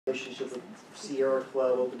relationship with Sierra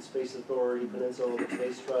Club, Open Space Authority, Peninsula Open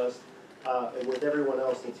Space Trust, and with everyone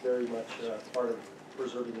else that's very much part of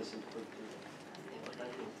preserving this in perpetuity.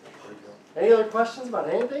 Any other questions about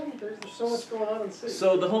anything? There's so much going on in the city.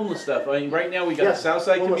 So the homeless stuff, I mean, right now we got the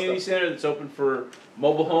Southside Community Center that's open for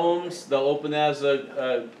mobile homes. They'll open as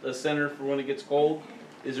a center for when it gets cold.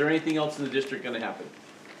 Is there anything else in the district going to happen?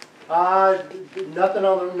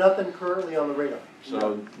 Nothing currently on the radar.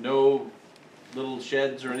 So no little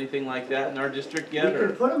sheds or anything like that in our district yet? We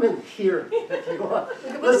can put them in here if you want.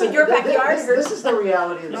 We can put them in your backyard. This is the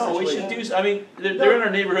reality of the situation. No, we should do. I mean, they're in our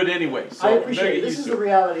neighborhood anyway. So I appreciate it. This is the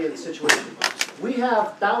reality of the situation. We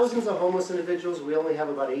have thousands of homeless individuals. We only have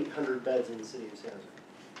about 800 beds in the city of San Jose.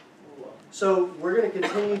 So we're going to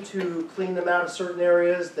continue to clean them out of certain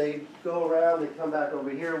areas. They go around, they come back over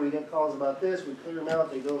here. We get calls about this. We clear them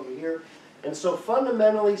out. They go over here. And so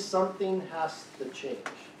fundamentally, something has to change.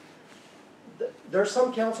 There are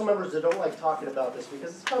some council members that don't like talking about this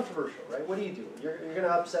because it's controversial, right? What do you do? You're going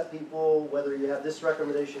to upset people whether you have this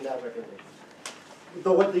recommendation, that recommendation.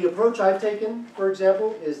 The approach I've taken, for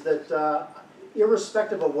example, is that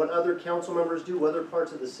irrespective of what other council members do, what other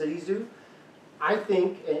parts of the cities do, I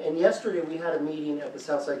think, and yesterday we had a meeting at the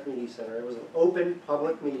Southside Community Center. It was an open,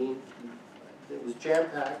 public meeting. It was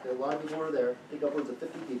jam-packed. A lot of people were there, I think upwards of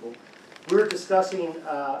 50 people. We were discussing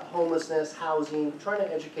homelessness, housing, trying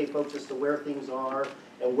to educate folks as to where things are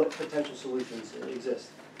and what potential solutions exist.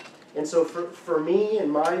 And so for me, in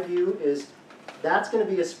my view, is that's going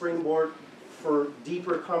to be a springboard for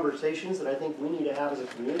deeper conversations that I think we need to have as a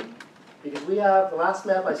community. Because we have, the last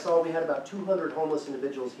map I saw, we had about 200 homeless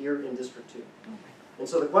individuals here in District 2. And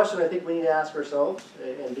so the question I think we need to ask ourselves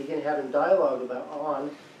and begin having dialogue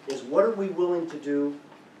on is what are we willing to do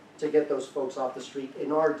to get those folks off the street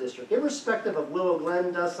in our district, irrespective of Willow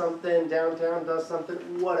Glen does something, downtown does something,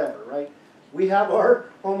 whatever, right? We have our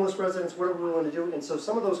homeless residents, what are we willing to do? And so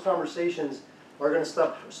some of those conversations are going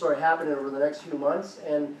to start happening over the next few months.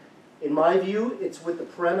 And in my view, it's with the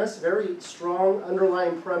premise, very strong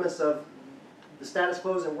underlying premise of the status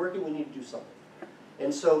quo isn't working, we need to do something.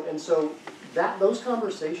 And so those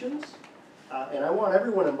conversations, and I want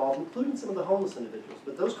everyone involved, including some of the homeless individuals,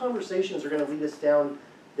 but those conversations are going to lead us down.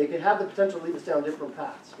 They could have the potential to lead us down different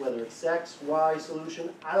paths, whether it's X, Y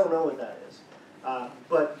solution, I don't know what that is.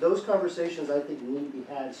 But those conversations I think need to be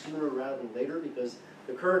had sooner rather than later because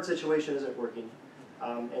the current situation isn't working.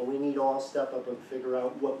 And we need to all step up and figure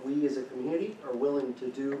out what we as a community are willing to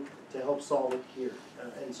do to help solve it here.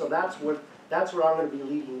 And so that's what I'm going to be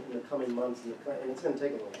leading in the coming months, and it's going to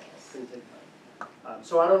take a little while. It's going to take time.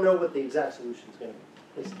 So I don't know what the exact solution is going to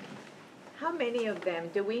be. Please. How many of them,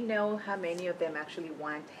 do we know how many of them actually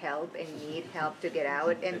want help and need help to get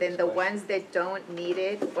out? And then the ones that don't need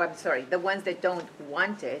it, or I'm sorry, the ones that don't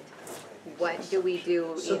want it, what do we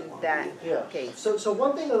do in that case? So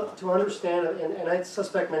one thing to understand, and I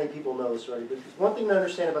suspect many people know this already, but one thing to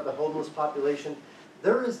understand about the homeless population,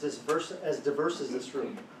 they're as diverse as this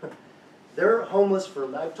room. They're homeless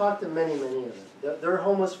for, I've talked to many of them. They're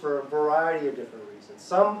homeless for a variety of different reasons.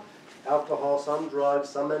 Some alcohol, some drugs,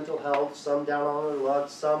 some mental health, some down on their luck,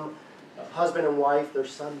 some husband and wife, their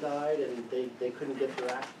son died and they couldn't get their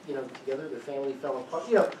act together, their family fell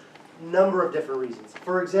apart, number of different reasons.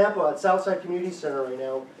 For example, at Southside Community Center right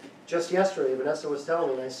now, just yesterday, Vanessa was telling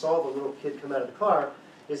me, and I saw the little kid come out of the car,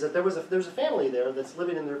 is that there's a family there that's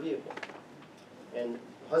living in their vehicle. And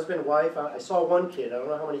husband, wife, I saw one kid, I don't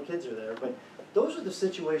know how many kids are there, but those are the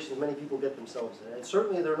situations many people get themselves in. And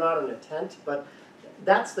certainly they're not in a tent, but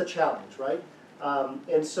that's the challenge, right?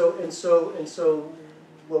 And so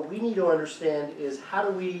what we need to understand is how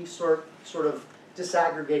do we sort of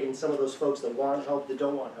disaggregating some of those folks that want help, that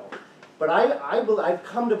don't want help. But I've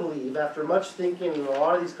come to believe, after much thinking and a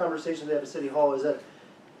lot of these conversations we have at City Hall, is that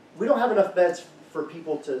we don't have enough beds for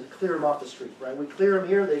people to clear them off the street, right? We clear them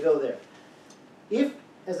here, they go there. If,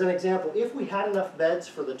 as an example, if we had enough beds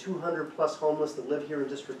for the 200 plus homeless that live here in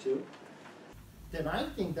District 2, then I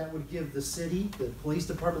think that would give the city, the police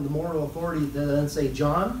department, the moral authority to then say,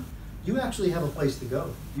 John, you actually have a place to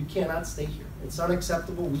go. You cannot stay here. It's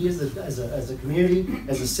unacceptable. We as a community,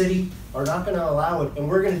 as a city, are not going to allow it, and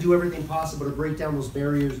we're going to do everything possible to break down those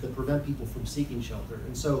barriers that prevent people from seeking shelter.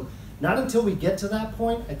 And so not until we get to that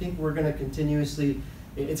point, I think we're going to continuously,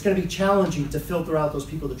 it's going to be challenging to filter out those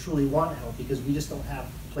people that truly want help because we just don't have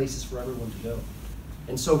places for everyone to go.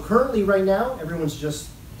 And so currently right now, everyone's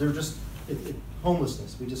they're just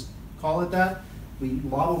homelessness. We just call it that. We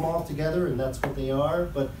model them all together and that's what they are.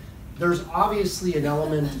 But there's obviously an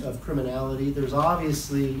element of criminality. There's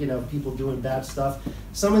obviously, people doing bad stuff.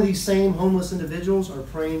 Some of these same homeless individuals are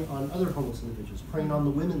preying on other homeless individuals, preying on the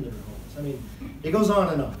women that are homeless. I mean, it goes on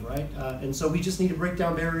and on, right? And so we just need to break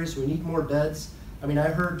down barriers. We need more beds. I mean, I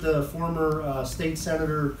heard the former state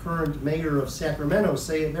senator, current mayor of Sacramento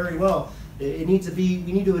say it very well. It needs to be,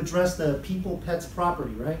 we need to address the people, pets,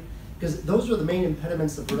 property, right? Because those are the main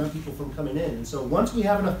impediments that prevent people from coming in. And so once we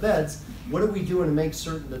have enough beds, what are we doing to make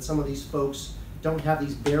certain that some of these folks don't have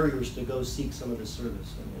these barriers to go seek some of this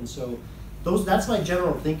service? And so that's my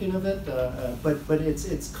general thinking of it, but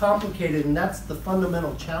it's complicated, and that's the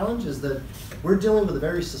fundamental challenge, is that we're dealing with a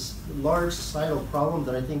very large societal problem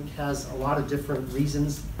that I think has a lot of different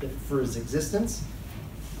reasons for its existence,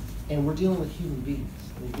 and we're dealing with human beings.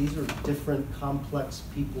 I mean, these are different, complex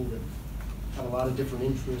people that have a lot of different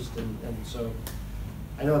interests, and so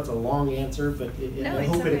I know it's a long answer, but I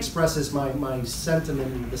hope it expresses my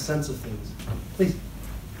sentiment and the sense of things. Please.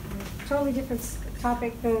 Totally different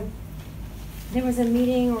topic. There was a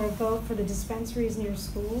meeting or a vote for the dispensaries near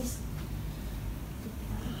schools.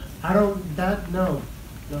 No.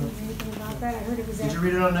 Did you read anything about that? I heard it was Did you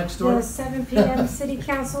read it on Nextdoor? The 7 p.m. City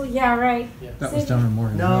Council. Yeah, right. Yeah. That was down in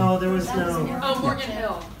Morgan Hill. No, there was no. Oh, Morgan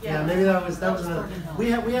Hill. Yeah, maybe that was another. We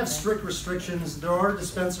have strict restrictions. There are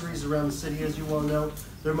dispensaries around the city, as you well know.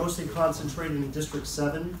 They're mostly concentrated in District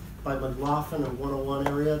 7 by McLaughlin and 101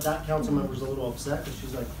 area. That council member's a little upset because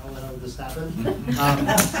she's like, how the hell did this happen?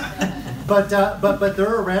 But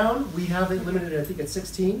they're around. We have it limited, I think, at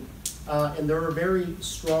 16. And there are very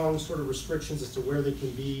strong sort of restrictions as to where they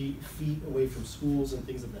can be, feet away from schools and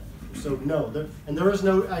things of that nature. So no, there is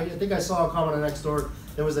no, I think I saw a comment on Nextdoor,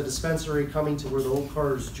 there was a dispensary coming to where the Old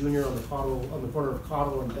Cars Jr. on the corner of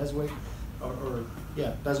Cottle and Beswick,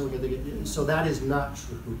 Beswick, I think so that is not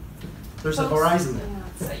true. There's a horizon there.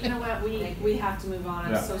 Yeah. So you know what, we have to move on.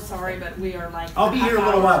 I'm so sorry, but we are like I'll be here a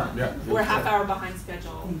little while. Yeah. We're a half hour behind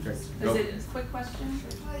schedule. Okay. Is it a quick question?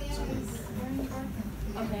 Oh yeah, it's very important.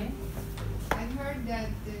 Okay. I've heard that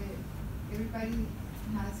everybody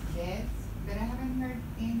has beds, but I haven't heard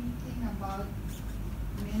anything about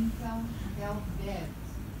mental health beds.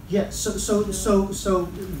 Yeah, so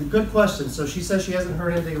the good question. So she says she hasn't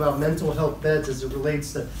heard anything about mental health beds as it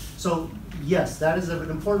relates to, so yes, that is an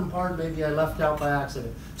important part maybe I left out by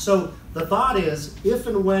accident. So the thought is, if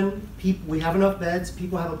and when we have enough beds,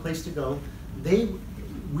 people have a place to go,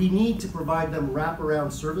 we need to provide them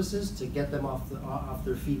wraparound services to get them off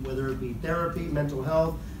their feet, whether it be therapy, mental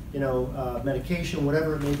health, medication,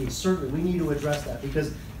 whatever it may be. Certainly, we need to address that,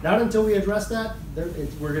 because not until we address that,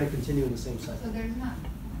 we're going to continue in the same cycle. So there's none?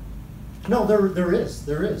 No, there is.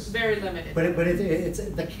 Very limited. But it's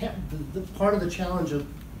the part of the challenge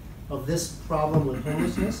of this problem with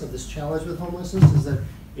homelessness, of this challenge with homelessness, is that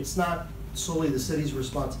it's not solely the city's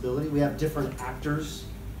responsibility. We have different actors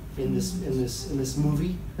in this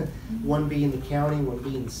movie, one being the county, one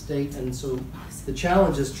being the state, and so the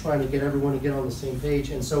challenge is trying to get everyone to get on the same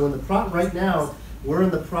page. And so right now, we're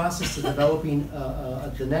in the process of developing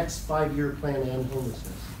the next 5-year plan to end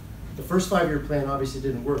homelessness. The first 5-year plan obviously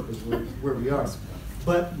didn't work because we're where we are.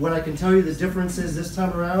 But what I can tell you the difference is this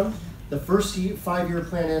time around, the first 5-year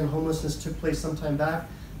plan to end homelessness took place some time back.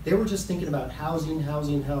 They were just thinking about housing.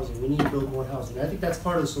 We need to build more housing. I think that's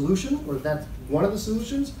part of the solution, or that's one of the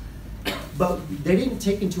solutions. But they didn't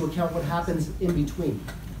take into account what happens in between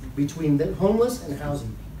the homeless and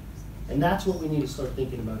housing. And that's what we need to start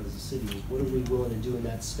thinking about as a city, is what are we willing to do in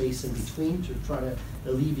that space in between to try to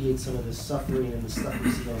alleviate some of this suffering and the stuff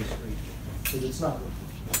we see on the street. Because it's not working.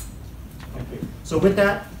 Okay. So with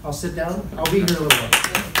that, I'll sit down. I'll be here a little while.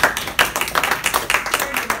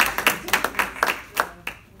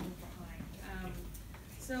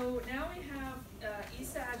 So now we have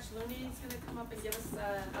Isaj Looney is going to come up and give us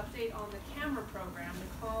an update on the camera program,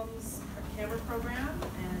 the comms camera program,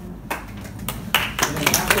 and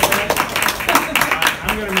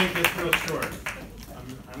I'm going to make this real short.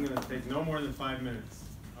 I'm going to take no more than 5 minutes,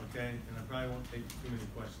 okay? And I probably won't take too many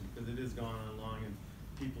questions because it is going on long and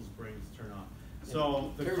people's brains turn off.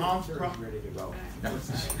 So the comms ready to go. The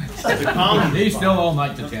comms. He's still all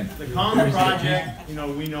night to 10. The comms project,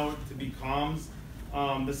 we know it to be comms.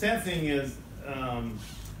 The sad thing is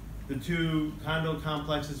the two condo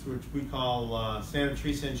complexes, which we call Santa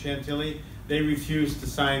Teresa and Chantilly, they refused to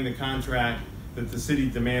sign the contract that the city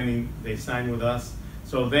demanding they sign with us.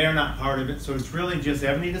 So they are not part of it. So it's really just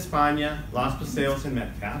Ebony de España, Las Paseos, and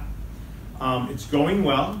Metcalf. It's going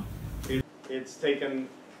well. It's taken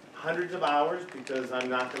hundreds of hours because I'm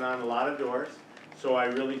knocking on a lot of doors. So I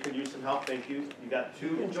really could use some help. Thank you. You got two.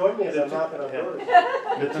 You can join me as I'm knocking on doors.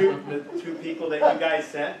 The two people that you guys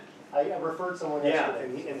sent. I referred someone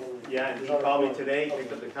yesterday. And he called me today,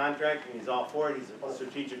 picked up the contract, and he's all for it. He's a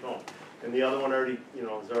strategic home. And the other one already,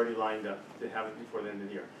 is already lined up to have it before the end of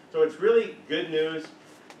the year. So it's really good news.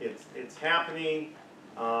 It's happening.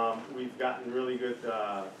 We've gotten really good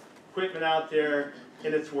equipment out there,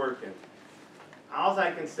 and it's working. All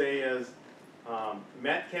I can say is,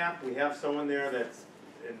 Metcalf, we have someone there that's,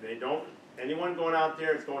 and they don't, anyone going out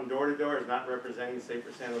there, it's going door to door, is not representing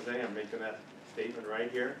Safer San Jose. I'm making that statement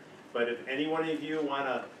right here. But if any one of you want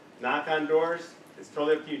to knock on doors, it's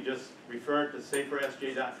totally up to you. Just refer to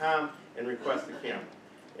safersj.com and request a camera.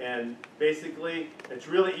 And basically, it's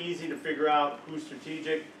really easy to figure out who's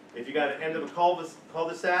strategic. If you got an end of a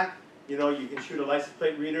cul-de-sac, you know, you can shoot a license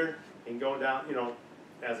plate reader and go down, you know,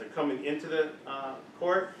 as they're coming into the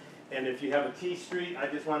court. And if you have a T street, I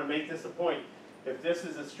just want to make this a point. If this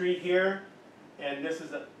is a street here, and this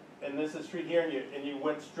is a street here, and you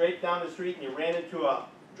went straight down the street and you ran into a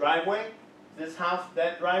driveway, this house,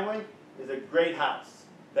 that driveway, is a great house.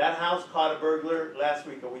 That house caught a burglar last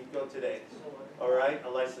week, a week ago today. All right, a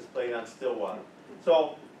license plate on Stillwater.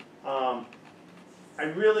 So I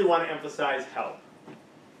really want to emphasize help,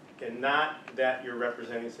 and not that you're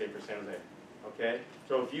representing Safer San Jose. Okay,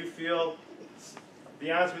 so if you feel,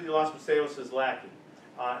 be honest with you, Los Paseos is lacking.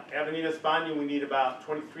 Avenida España, we need about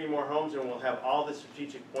 23 more homes, and we'll have all the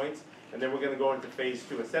strategic points, and then we're going to go into phase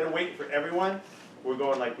 2. Instead of waiting for everyone, we're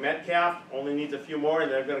going like Metcalf, only needs a few more,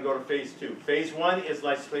 and they're going to go to phase 2. Phase 1 is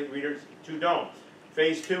license plate readers, 2 domes.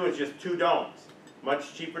 Phase 2 is just 2 domes.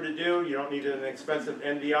 Much cheaper to do, you don't need an expensive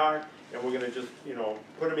NVR, and we're going to just, you know,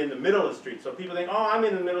 put them in the middle of the street. So people think, oh, I'm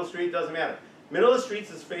in the middle of the street, doesn't matter. Middle of the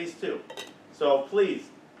streets is phase 2. So please,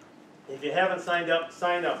 if you haven't signed up,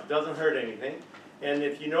 sign up. It doesn't hurt anything. And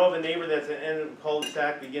if you know of a neighbor that's at the end of the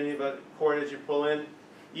cul-de-sac, beginning of a court as you pull in,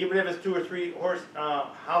 even if it's 2 or 3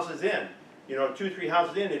 houses in, you know, 2 or 3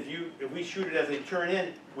 houses in, if we shoot it as they turn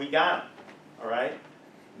in, we got them. All right?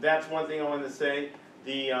 That's one thing I wanted to say.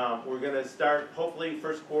 We're going to start, hopefully,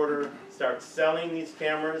 first quarter, start selling these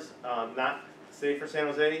cameras. Not Safer San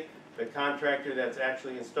Jose. The contractor that's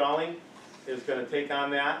actually installing is going to take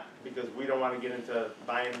on that because we don't want to get into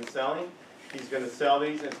buying and selling. He's going to sell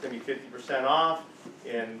these, and it's going to be 50% off,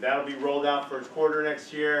 and that'll be rolled out first quarter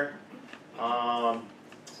next year. Signs?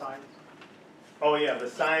 Oh yeah, the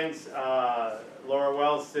signs, Laura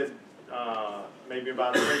Wells said maybe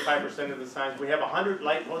about 35% of the signs. We have 100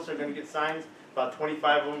 light posts that are going to get signs. About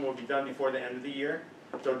 25 of them will be done before the end of the year.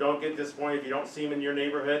 So don't get disappointed if you don't see them in your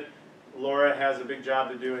neighborhood. Laura has a big job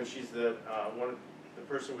to do, and she's the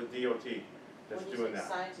person with DOT that's doing that.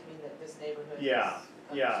 Signs, you mean that this neighborhood? Yeah,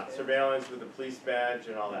 yeah, surveillance with the police badge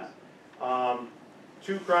and all that.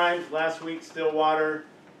 2 crimes last week, Stillwater.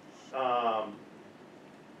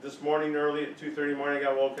 This morning early at 2:30 in the morning, I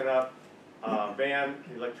got woken up. Van,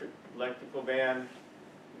 electrical van,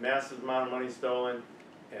 massive amount of money stolen,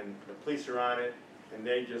 and the police are on it, and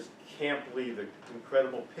they just can't believe the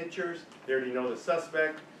incredible pictures. They already know the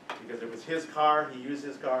suspect because it was his car, he used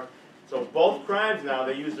his car. So both crimes now,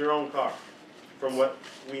 they use their own car, from what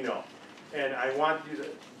we know. And I want you to,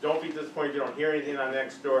 don't be disappointed if you don't hear anything on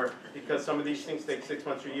next door, because some of these things take 6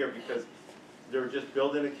 months or a year, because they're just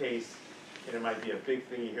building a case, and it might be a big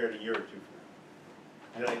thing you hear in a year or 2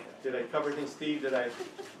 from now. Did I cover anything, Steve? Did I?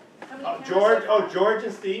 George, George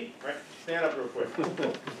and Steve, right? Stand up real quick.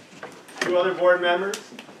 2 other board members,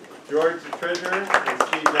 George the treasurer, and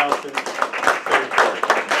Steve Nelson, secretary.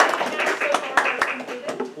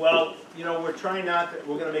 Well, you know, we're trying not to,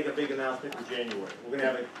 we're going to make a big announcement in January. We're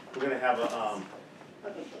going to have a,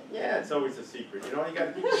 yeah, it's always a secret, you know, you got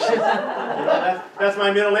to keep it. You know, that's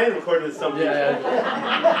my middle name according to some people.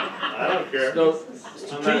 I don't care. So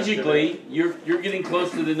strategically, you're getting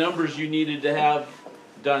close to the numbers you needed to have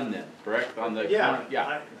done then, correct? On the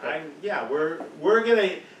yeah, we're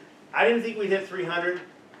gonna. I didn't think we'd hit 300,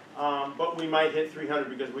 but we might hit 300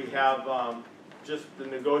 because we have just the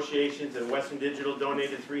negotiations, and Western Digital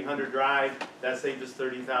donated 300 drive. That saved us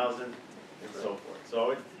 30,000 and so forth.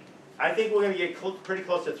 So I think we're gonna get pretty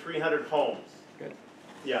close to 300 homes. Good.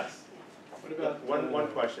 Yes. What about one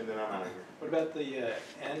question, then I'm out of here. What about the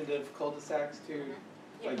end of cul-de-sacs too?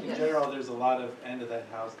 Like in general, there's a lot of end of the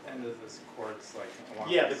this courts like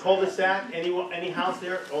along. Yeah, the cul-de-sac. Any house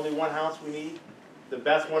there? Only one house we need. The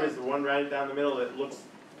best one is the one right down the middle that looks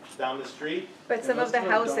down the street. But some of the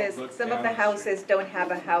houses don't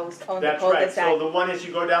have a house on the That's cul-de-sac. right. So the one as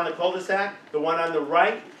you go down the cul-de-sac, the one on the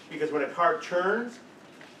right, because when a car turns,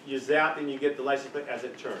 you zap and you get the license plate as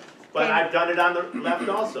it turns. But I've done it on the left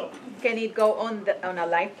also. Can it go on a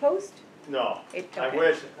light post? No. I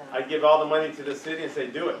wish. I'd give all the money to the city and say,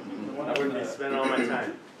 do it. I wouldn't be spending all my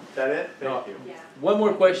time. Is that it? Thank you. Yeah. One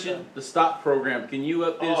more question, the stop program. Can you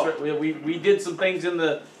update us? We did some things in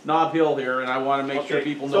the Knob Hill here, and I want to make sure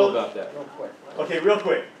people know about that. Okay, real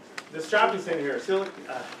quick. The shopping center here, Santa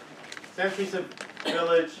Teresa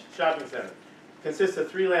Village Shopping Center. Consists of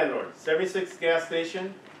 3 landlords, 76 gas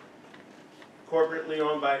station, corporately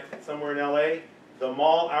owned by somewhere in LA, the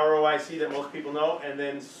mall, ROIC that most people know, and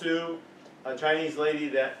then Sue, a Chinese lady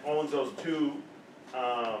that owns those 2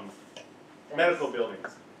 medical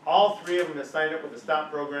buildings. All 3 of them have signed up with the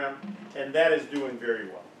STOP program, and that is doing very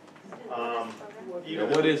well. Even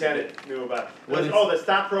the lieutenant knew about it. Oh, the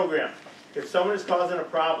STOP program. If someone is causing a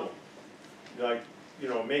problem, like, you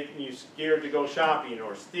know, making you scared to go shopping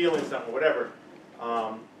or stealing something, whatever,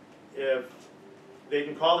 if they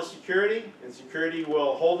can call the security, and security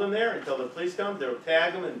will hold them there until the police come. They'll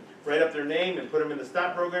tag them and write up their name and put them in the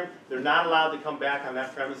STOP program. They're not allowed to come back on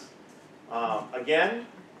that premise again.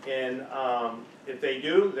 And if they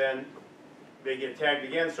do, then they get tagged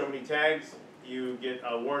again. So many tags, you get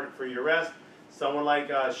a warrant for your arrest. Someone like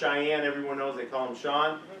Cheyenne, everyone knows they call him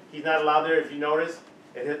Sean. He's not allowed there. If you notice,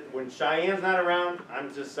 when Cheyenne's not around,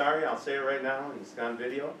 I'm just sorry, I'll say it right now, and it's on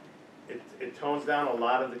video. It tones down a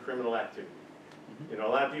lot of the criminal activity. You know, a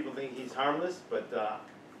lot of people think he's harmless, but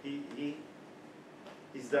he's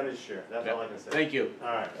done his share. That's all I can say. Thank you.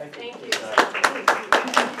 All right. Thank you.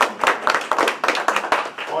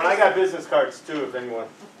 Oh, and I got business cards too, if anyone.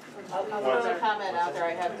 I'll put a comment out there.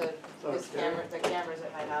 I have the cameras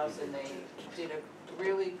at my house, and they did a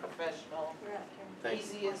really professional,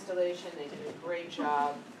 easy installation. They did a great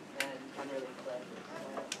job, and I'm really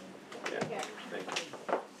glad. Yeah. Thank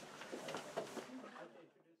you.